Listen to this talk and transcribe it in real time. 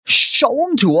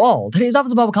Shalom to all. Today's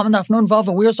office of Bava Kama daf Nun Vav,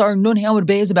 and we are starting Nun Hamud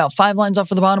Beis about 5 lines off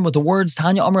for the bottom with the words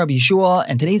Tanya Amar Rabbi Yeshua.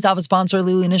 And today's office sponsor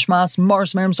Lili Nishmas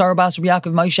Mars Merim Sarah Bas Rabbi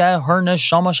Yaakov Moshe her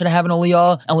neshama should have an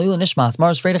aliyah, and Lili Nishmas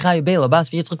Mars Freidachai Bela Bas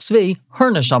V'Yitzchak Tzvi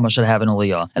her neshama should have an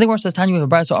aliyah. And the Gemara says Tanya we have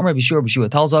a brayso so Amar Rabbi Yeshua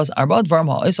tells us Arbad Dvarim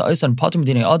Ha'isa Isa and Patur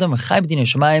Medinei Adam V'Chai B'Dinei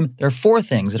Shemaim. There are 4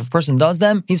 things that if a person does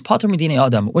them, he's Patur Medinei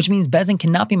Adam, which means Bezin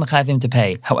cannot be mechayiv him to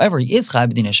pay. However, he is Chai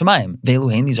B'Dinei Shemaim.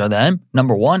 Ve'eluhein, these are them.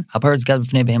 Number 1, Haparetz Gad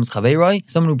B'Fnei Behemoth Chaveiroi,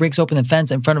 someone who breaks open the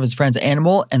fence in front of his friend's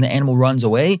animal and the animal runs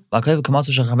away.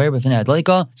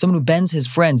 Someone who bends his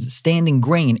friend's standing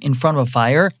grain in front of a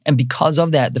fire, and because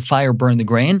of that, the fire burned the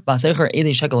grain.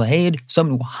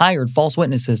 Someone who hired false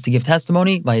witnesses to give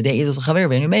testimony,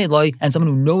 and someone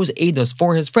who knows eidos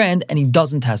for his friend and he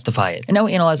doesn't testify it. And now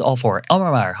we analyze all 4.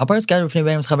 What's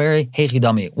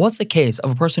the case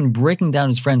of a person breaking down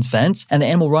his friend's fence and the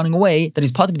animal running away that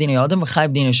he's patur b'dinei adam v'chai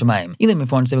b'dinei shemayim? Even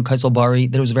if we want to say with kaisel bari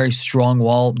that it was a very strong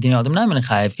wall, b'dinei adam not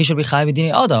menechayiv, he should be chai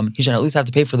b'dinei adam. He should at least have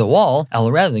to pay for the wall.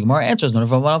 Rather, the Gemara answers not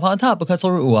from on top but kaisel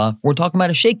ru'ua. We're talking about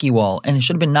a shaky wall and it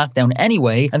should have been knocked down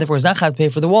anyway, and therefore he's not chai to pay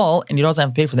for the wall, and he doesn't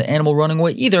have to pay for the animal running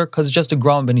away either because it's just a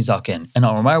gram ben izakin. And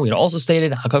on Ramar we had also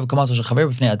stated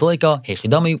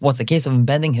what's the case of him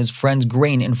bending his friend's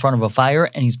grain in front of a fire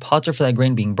and he's patur for that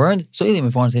grain being burned? So even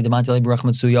if we want to say that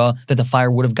the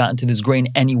fire would have gotten to this grain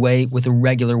anyway with a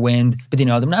regular wind, but we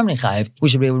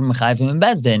should be able to mechayiv him in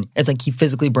Bezdin. It's like he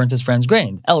physically burnt his friend's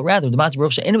grain. Rather, the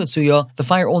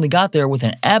fire only got there with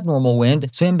an abnormal wind,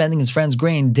 so him bending his friend's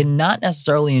grain did not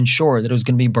necessarily ensure that it was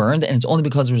going to be burned, and it's only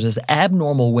because there was this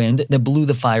abnormal wind that blew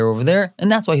the fire over there,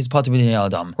 and that's why he's patur b'dinei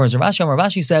adam. Whereas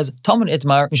Rashi says, Tamun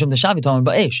itmar mishum deshavi tamun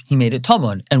ba'esh. He made it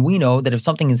tamun, and we know that if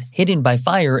something is hidden by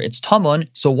fire, it's tamun,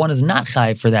 so one is not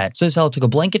chayiv for that. So this fellow took a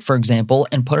blanket, for example,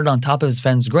 and put it on top of his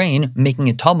friend's grain, making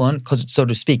it tamun, because it's, so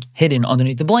to speak, hidden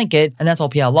underneath the blanket, and that's all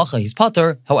pia halacha, he's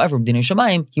patur. However, b'dinei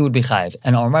shemayim, he would be chayiv.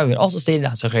 And Amar we had also stated,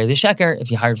 if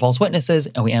he hired false witnesses,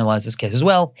 and we analyzed this case as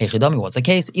well, what's the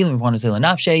case? Even if we want to say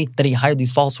lenafshe, that he hired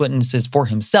these false witnesses for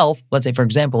himself. Let's say, for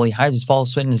example, he hired these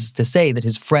false witnesses to say that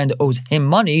his friend owes him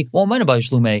money. Well,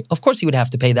 of course he would have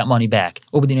to pay that money back.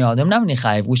 We should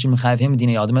mechayiv him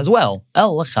b'dinei adam as well.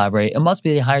 It must be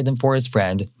that he hired them for his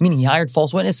friend, meaning he hired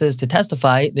false witnesses to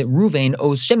testify that Ruvain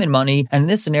owes Shimon money, and in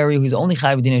this scenario he's only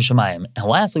chayiv b'dinei shemayim. And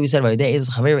lastly, we said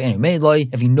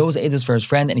if he knows edus for his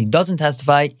friend and he doesn't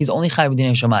testify, he's only chayiv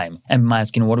b'dinei shemayim. And I'm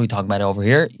asking, what are we talking about over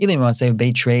here? Either you want to say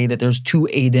betray that there's 2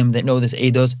 edim that know this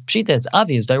edus. Pshita, it's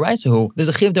obvious. Dairaisahu. There's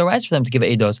a chiv dairais for them to give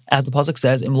edus, as the pasuk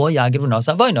says, Im lo yagid v'nos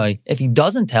avoinoi. If he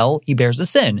doesn't tell, he bears the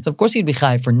sin. So of course he'd be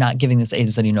chayiv for not giving this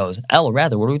edus that he knows.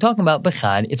 Rather, what are we talking about?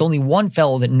 Bechad. It's only one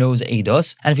fellow that knows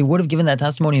edus, and if he would have given that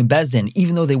testimony in Bezdin,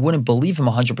 even though they wouldn't believe him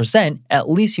 100%, at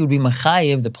least he would be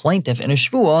mechayiv the plaintiff in a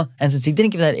shvua, and since he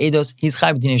didn't give that edus, he's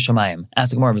chayiv b'dinei shemayim.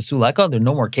 As the Gemara of Suleka, there are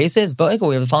no more cases, but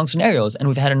we have the following scenarios, and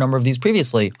we've had a number of these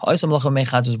previously. If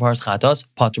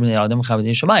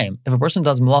a person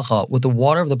does melacha with the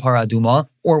water of the para aduma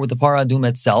or with the para aduma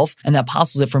itself, and that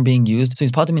passes it from being used, so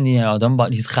he's patur b'dinei adam,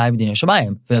 but he's chayiv b'dinei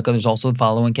shemayim. There's also the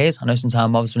following case: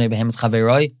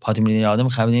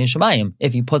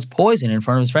 if he puts poison in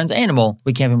front of his friend's animal,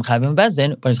 we can't be mechayiv him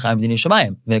bezdin, but he's chayiv b'dinei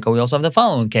shemayim. We also have the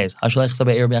following case: if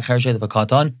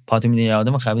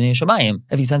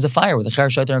he sends a fire with a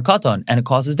chereshot and a katan and it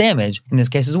causes damage, in this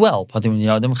case as well, we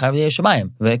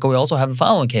also have the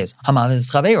following case: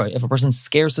 if a person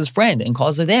scares his friend and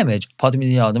causes damage, we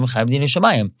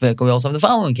also have the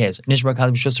following case: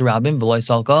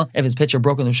 if his pitcher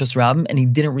broke in the Rishus Rabbim and he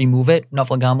didn't remove it,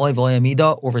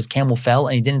 or if his camel fell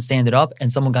and he didn't stand it up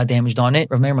and someone got damaged on it,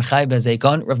 Rav Meir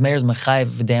is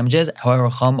mechayiv for damages. However,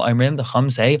 the Chum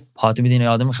say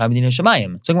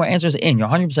so our answer is in. You're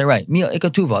 100% right.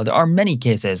 There are many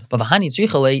cases, but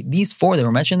these 4 that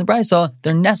were mentioned in the Brisa,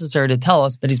 they're necessary to tell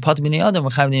us that he's patur b'dinei adam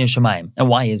v'chayiv b'dinei shemayim. And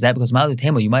why is that? Because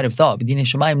you might have thought b'dinei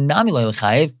shemayim nami lo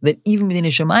l'chayiv, that even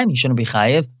b'dinei shemayim he shouldn't be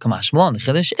chayiv. Kamash Malon, the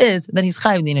chiddush is that he's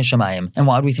chayiv b'dinei shemayim. And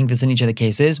why do we think this in each of the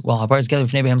cases? Well,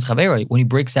 when he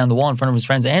breaks down the wall in front of his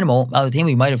friend's animal,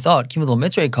 you might have thought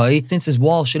since his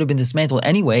wall should have been dismantled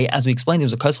anyway, as we explained, there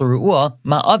was a kaisel ru'ua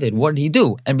ma'avid. What did he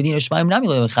do? And b'dinei shemayim nami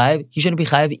lo l'chayiv, he shouldn't be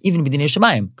chayiv even b'dinei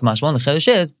shemayim. Kamash Malon, the chiddush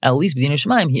is at least b'dinei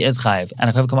shemayim he is chayiv.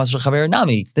 And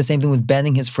the same thing with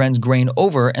bending his friend's grain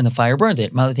over and the fire burned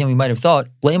it. We might have thought,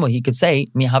 blame he could say,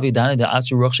 did I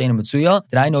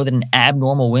know that an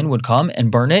abnormal wind would come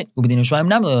and burn it,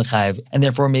 and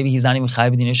therefore maybe he's not even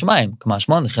chayiv b'dinei shemayim.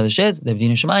 Kamashman, the chiddush is that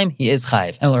b'dinei shemayim he is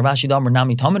chayiv. And Rashi Damar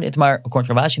Nami Taman Itmar,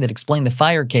 according to Rashi, that explained the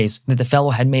fire case that the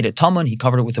fellow had made a taman, he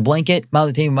covered it with a blanket.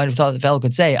 Malatayim might have thought the fellow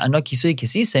could say, I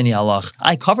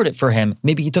covered it for him.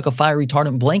 Maybe he took a fire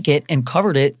retardant blanket and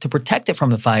covered it to protect it from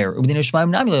the fire. And he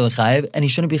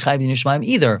shouldn't be chayiv b'dinei shemayim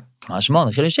either. The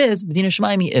chiddush is b'dinei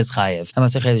shemayim he is chayiv.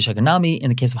 In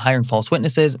the case of hiring false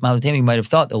witnesses, Malatayim might have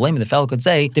thought the lame of the fellow could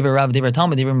say, Divrei Rav, Divrei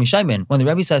Talmud, Divrei Mishaymin. When the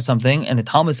Rebbe says something and the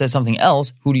Talmud says something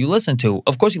else, who do you listen to?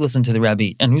 Of course you listen to the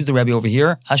Rebbe. And who's the Rebbe over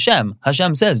here? Hashem.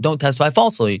 Hashem says, don't testify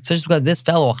falsely. So just because this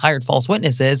fellow hired false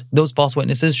witnesses, those false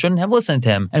witnesses shouldn't have listened to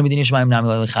him. And b'dinei shemayim nami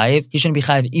lo chayiv, he shouldn't be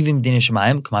chayiv even b'dinei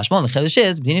shemayim. Kamashmon, the chiddush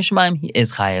is b'dinei shemayim he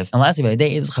is chayiv. And lastly, by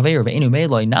day edus chaver ve'enu mei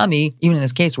lo nami, even in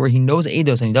this case where he knows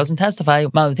eidos and he doesn't testify,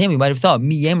 Malatayim might have thought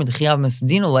who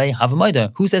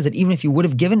says that even if you would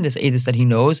have given this edus that he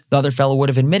knows, the other fellow would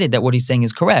have admitted that what he's saying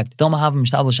is correct. Maybe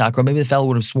the fellow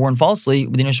would have sworn falsely,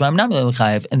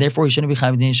 and therefore he shouldn't be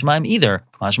chayiv b'dinei shemayim either.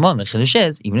 The chiddush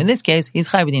is, even in this case, he's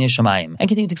chayiv b'dinei shemayim. And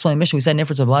continue to explain the mission. We said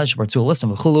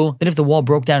that if the wall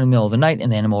broke down in the middle of the night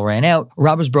and the animal ran out,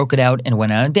 robbers broke it out and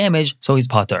went out undamaged, so he's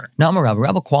pater. Now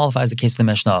Rabba qualifies the case of the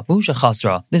Mishnah.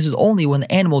 This is only when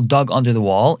the animal dug under the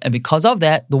wall, and because of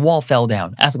that, the wall fell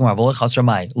down. Ask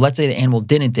let's say the animal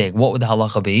didn't dig, what would the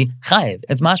halacha be? Chayiv.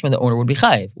 It's mashma the owner would be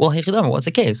chayiv. Well, what's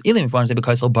the case? If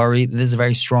this is a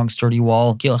very strong, sturdy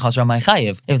wall, if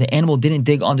the animal didn't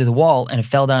dig under the wall and it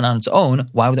fell down on its own,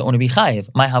 why would the owner be chayiv?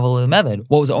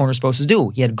 What was the owner supposed to do?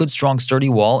 He had a good, strong, sturdy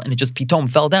wall, and it just pitom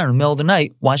fell down in the middle of the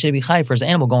night. Why should it be chayiv for his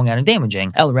animal going out and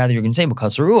damaging? Rather, you're going to say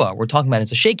because we're talking about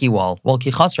it's a shaky wall. Well, ki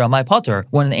chasra my potter.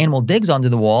 When the animal digs under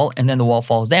the wall and then the wall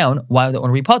falls down, why would the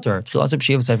owner be potter?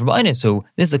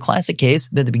 This is a classic case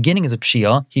that the beginning is a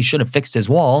pshia, he should have fixed his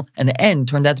wall, and the end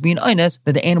turned out to be an inus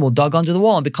that the animal dug under the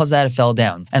wall, and because of that it fell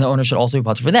down. And the owner should also be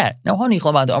potter for that. Now,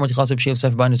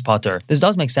 this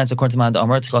does make sense according to Man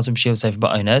Amar is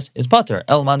potter.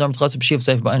 But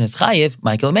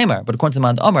according to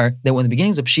Man Amar, that when the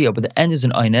beginning is a pshia but the end is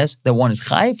an inus, that one is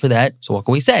chayiv for that. So what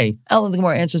can we say? The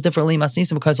Gemara answers differently. Amar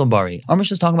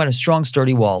is talking about a strong,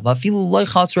 sturdy wall,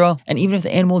 and even if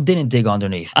the animal didn't dig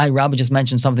underneath. Rabbi just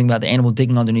mentioned something about the animal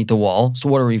digging underneath the wall. So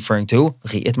what are we referring to?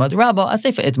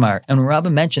 And when Rabbi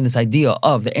mentioned this idea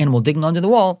of the animal digging under the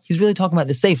wall, he's really talking about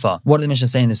the seifa. What did the Mishnah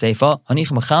say in the seifa?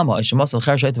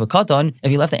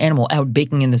 If he left the animal out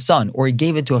baking in the sun, or he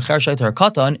gave it to a chershait or a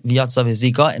katan,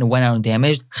 and it went out and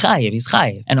damaged, chayiv, he's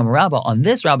chayiv. And on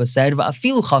this Rabbi said, that's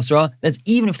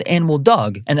even if the animal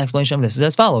dug. And the explanation of this is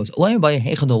as follows. You don't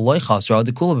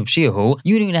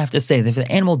even have to say that if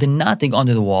the animal did not dig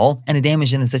under the wall and it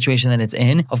damaged in the situation that it's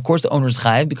in, of course the owner is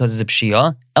chayiv because it's a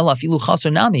pshia.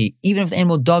 Even if the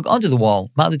animal dug under the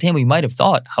wall, we might have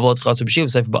thought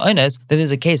that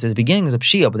there's a case that the beginning is a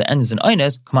pshia but the end is an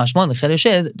inus. The chiddush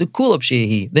is the kula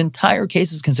pshia. The entire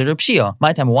case is considered a pshia.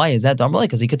 My time, why is that?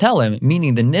 Because he could tell him,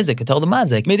 meaning the nizik could tell the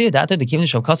mazik.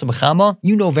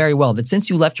 You know very well that since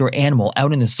you left your animal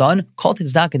out in the sun, called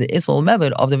tzedakah the isol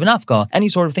mevid of the v'nafka, any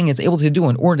sort of thing it's able to do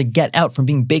in order to get out from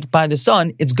being baked by the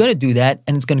sun, it's going to do that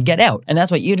and it's going to get out. And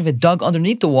that's why even if it dug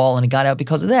underneath the wall and it got out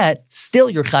because of that, still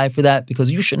you're chayiv for that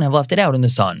because you shouldn't have left it out in the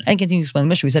sun. And continue to explain the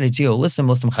Mishnah. We said it's listen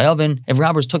chayavin. If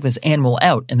robbers took this animal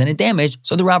out and then it damaged,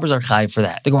 so the robbers are chayiv for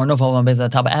that. The Gemara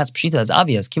asks pshita, that's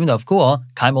obvious.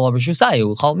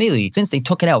 Since they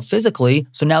took it out physically,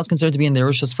 so now it's considered to be in their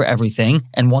rishus for everything.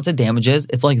 And once it damages,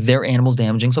 it's like their animal's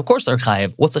damaging. So of course they're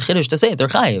chayiv. What's the chiddush to say they're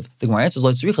chayiv? The Gemara answers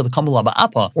what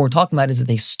we're talking about is that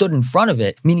they stood in front of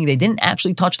it, meaning they didn't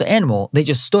actually touch the animal. They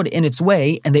just stood in its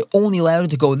way and they only allowed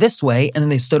it to go this way, and then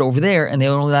they stood over there and they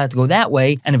only allowed it to go that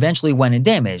way, and eventually went and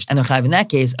damaged. And they're chayiv in that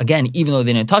case, again, even though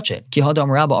they didn't touch it.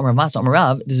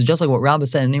 This is just like what Rabba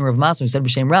said in the name of Masa, who said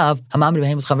b'shem Rav,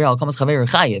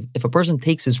 if a person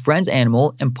takes his friend's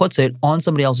animal and puts it on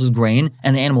somebody else's grain,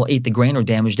 and the animal ate the grain or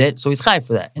damaged it, so he's chayiv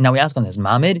for that. And now we ask on this,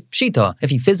 Mamid, pshita, if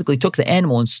he physically took the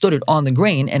animal and stood it on the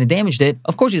grain and it damaged it,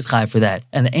 of course he's chayiv for that.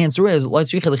 And the answer is, the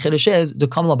chiddush is the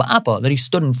kamla ba'apa, that he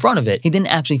stood in front of it. He didn't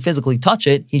actually physically touch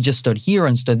it, he just stood here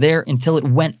and stood there until it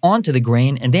went onto the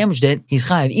grain and damaged it. He's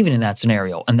chayiv even in that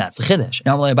scenario, and that's the chiddush.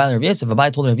 Now,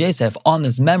 Abai told Rav Yosef on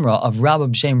this memra of Rabba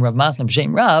b'shem Rav Masna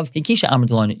b'shem Rav, Hikisha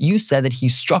Amrtalon, you said that he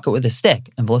struck it with a stick.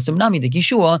 And Velistim Nami the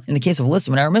Kishua, in the case of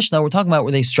Listim in our Mishnah, we're talking about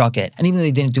where they struck it. And even though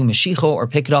they didn't do mashicho or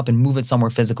pick it up and move it somewhere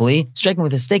physically, striking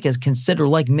with a stick is considered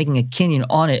like making a kinyan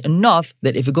on it enough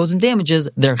that if it goes and damages,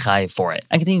 they're chayiv for it.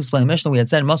 I continue to explain the Mishnah. We had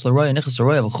said Masla Roya Nichas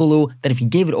Roya V'chulu, that if he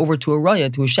gave it over to a Roya,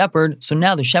 to a shepherd, so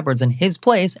now the shepherd's in his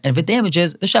place, and if it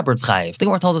damages, the shepherd's chayiv. The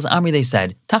Gemara tells us, Amri, they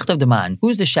said, Tachtav Deman,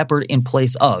 who's the shepherd in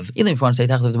place of? Even if you want to say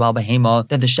Tachtav Bava Kama,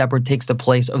 that the shepherd takes the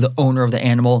place of the owner of the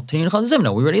animal. We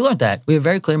already learned that. We have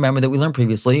very clear memory that we learned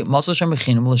previously, that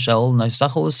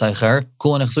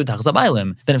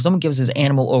if someone gives his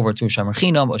animal over to a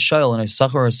shemerchinam, a shayel, and a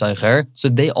sachar or a seicher, so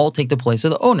they all take the place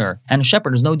of the owner. And a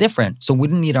shepherd is no different. So we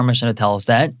didn't need our Mishnah to tell us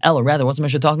that. Ella, rather, what's the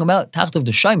Mishnah talking about? Tachtav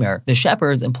the shaymer, the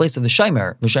shepherd's in place of the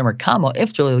shaymer. The shaymer kama,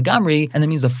 iftar legamri, and that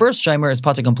means the first shaymer is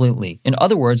pater completely. In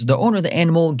other words, the owner of the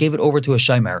animal gave it over to a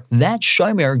shaymer. That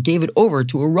shaymer gave it over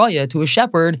to a raya, to a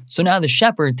shepherd, so now the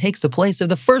shepherd takes the place of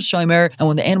the first shaymer, and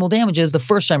when the animal damages, the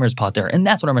first shaymer is pater. And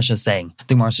that's what our Mishnah is saying.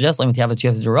 The Gemara suggests,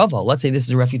 to Rava. Let's say this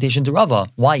is a refutation to Rava.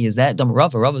 Why is that?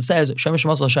 Rava says,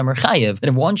 that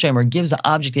if one shaymer gives the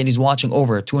object that he's watching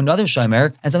over to another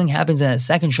shaymer, and something happens in that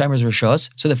second shaymer's rishus,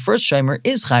 so the first shaymer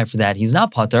is chayiv for that. He's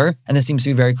not pater, and this seems to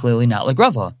be very clearly not like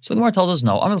Rava. So the Gemara tells us,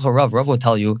 no. Rava will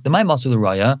tell you, the my masul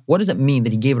raya, what does it mean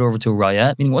that he gave it over to a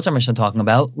raya? Meaning, what's our Mishnah talking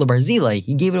about? Lebarzile,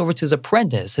 he gave it over to his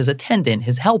apprentice, his attendant,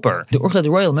 his helper. The urcha de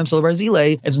royal memsel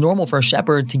lebarzile, it's normal for a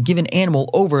shepherd to give an animal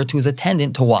over to his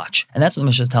attendant to watch. And that's what the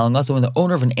Mishnah is telling us, that when the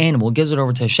owner of an animal gives it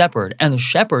over to a shepherd, and the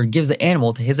shepherd gives the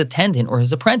animal to his attendant or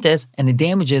his apprentice, and it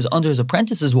damages under his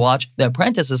apprentice's watch, the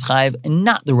apprentice is chayiv and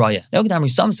not the raya. Now,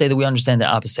 some say that we understand the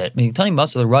opposite. Meaning, Tani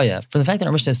Masal the raya, from the fact that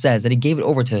our Mishnah says that he gave it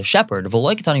over to the shepherd,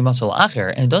 Tani Masal acher,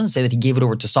 and it doesn't say that he gave it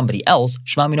over to somebody else.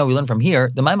 Shema Mino, we learn from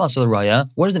here, the my Masal the raya,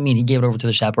 what does it mean he gave it over to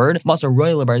the shepherd? Masal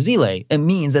raya lebarzile, it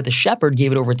means that the shepherd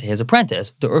gave it over to his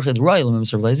apprentice, the urchid raya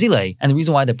lebarzile. And the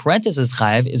reason why the apprentice is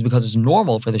chayiv is because it's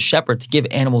normal for the shepherd to give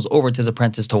animals over to his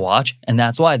apprentice to watch, and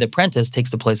that's why the apprentice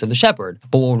takes the place of the shepherd.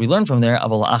 But what would we learn from there?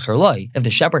 If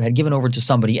the shepherd had given over to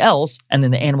somebody else, and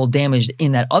then the animal damaged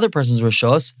in that other person's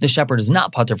rishos, the shepherd is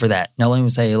not pater for that. Now let me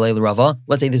say, Rava,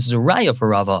 let's say this is a raya for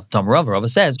Rava. Rava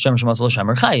says, that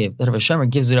if a shemer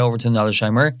gives it over to another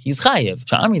shemer, he's chayiv.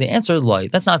 Sha'amri, the answer is loy.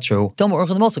 That's not true.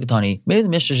 Maybe the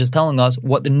Mishnah is just telling us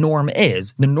what the norm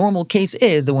is. The normal case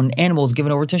is that when an animal is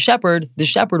given over to a shepherd, the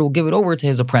shepherd will give it over to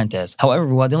his apprentice. However,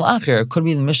 it could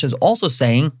be the Mishnah is also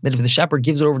saying that if the shepherd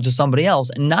gives it over to somebody else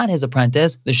and not his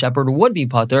apprentice, the shepherd would be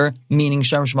pater, meaning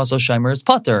shemer shemaso shemer is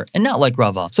pater, and not like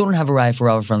Rava. So we don't have a raya for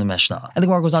Rava from the Mishnah. And the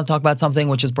Gemara goes on to talk about something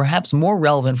which is perhaps more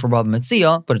relevant for Rava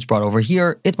Metzia, but it's brought over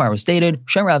here. Itmar was stated,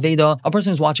 shemer aveda, a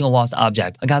person who's watching a lost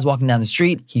object. A guy's walking down the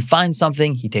street, he finds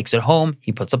something, he takes it home,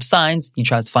 he puts up signs, he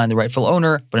tries to find the rightful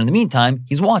owner, but in the meantime,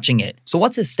 he's watching it. So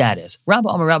what's his status? Rabba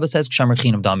Amar Rabba says, shemer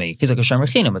chinam dami. He's like a shemer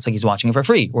chinam, it's like he's watching it for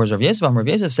free. Whereas Rav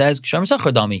Yosef says, shemer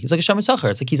sachar dami. He's like a shemer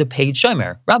sachar, it's like he's a paid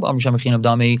shemer. Rabba Amar shemer chinam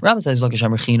dami. Rabba says he's like a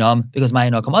shemer chinam, because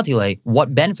ma'ina kamatile,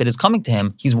 what benefit is coming to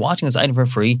him? He's watching this item for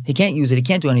free, he can't use it, he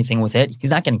can't do anything with it,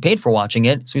 he's not getting paid for watching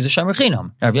it, so he's a shemer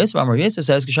chinam. Now Rav Yosef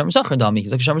says, shemer sachar dami.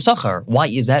 He's like a shemer sachar. Why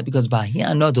is that? Because this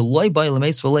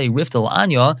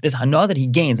hana that he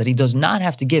gains, that he does not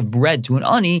have to give bread to an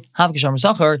ani, he's like a shemer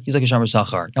sachar.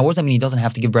 Now what does that mean? He doesn't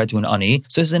have to give bread to an ani.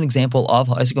 So this is an example of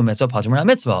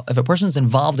mitzvah. If a person's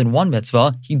involved in one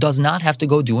mitzvah, he does not have to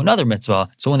go do another mitzvah.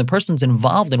 So when the person's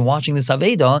involved in watching this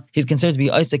aveda, he's considered to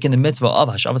be Isaac in the mitzvah of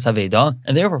Hashavas Haveda,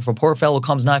 and therefore if a poor fellow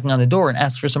comes knocking on the door and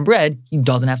asks for some bread, he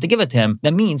doesn't have to give it to him.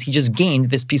 That means he just gained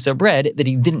this piece of bread that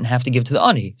he didn't have to give to the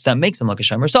ani. So that makes him like a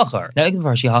shemer sachar. Now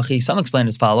some explain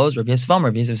as follows. Rav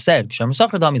Yosef said, shemer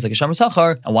sachar dami is like a shemer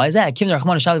sachar. And why is that?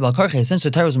 Since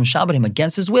the Torah was mishabed him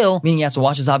against his will, meaning he has to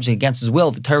watch his object against his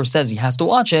will, the Torah says he has to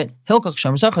watch it, hilkach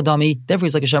shemer sachar dami, therefore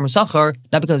he's like a shemer sachar,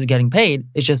 not because he's getting paid,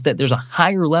 it's just that there's a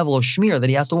higher level of shmir that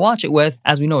he has to watch it with.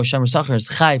 As we know, a shemer sachar is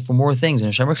chai for more things than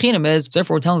a shemer chinam is, so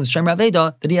therefore we're telling the shemer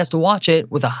aveda that he has to watch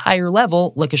it with a higher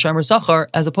level, like a shemer sachar,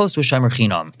 as opposed to a shemer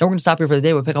chinam. Now we're going to stop here for the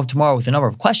day. We'll pick up tomorrow with a number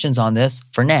of questions on this.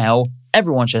 For now,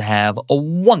 everyone should have a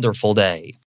wonderful day.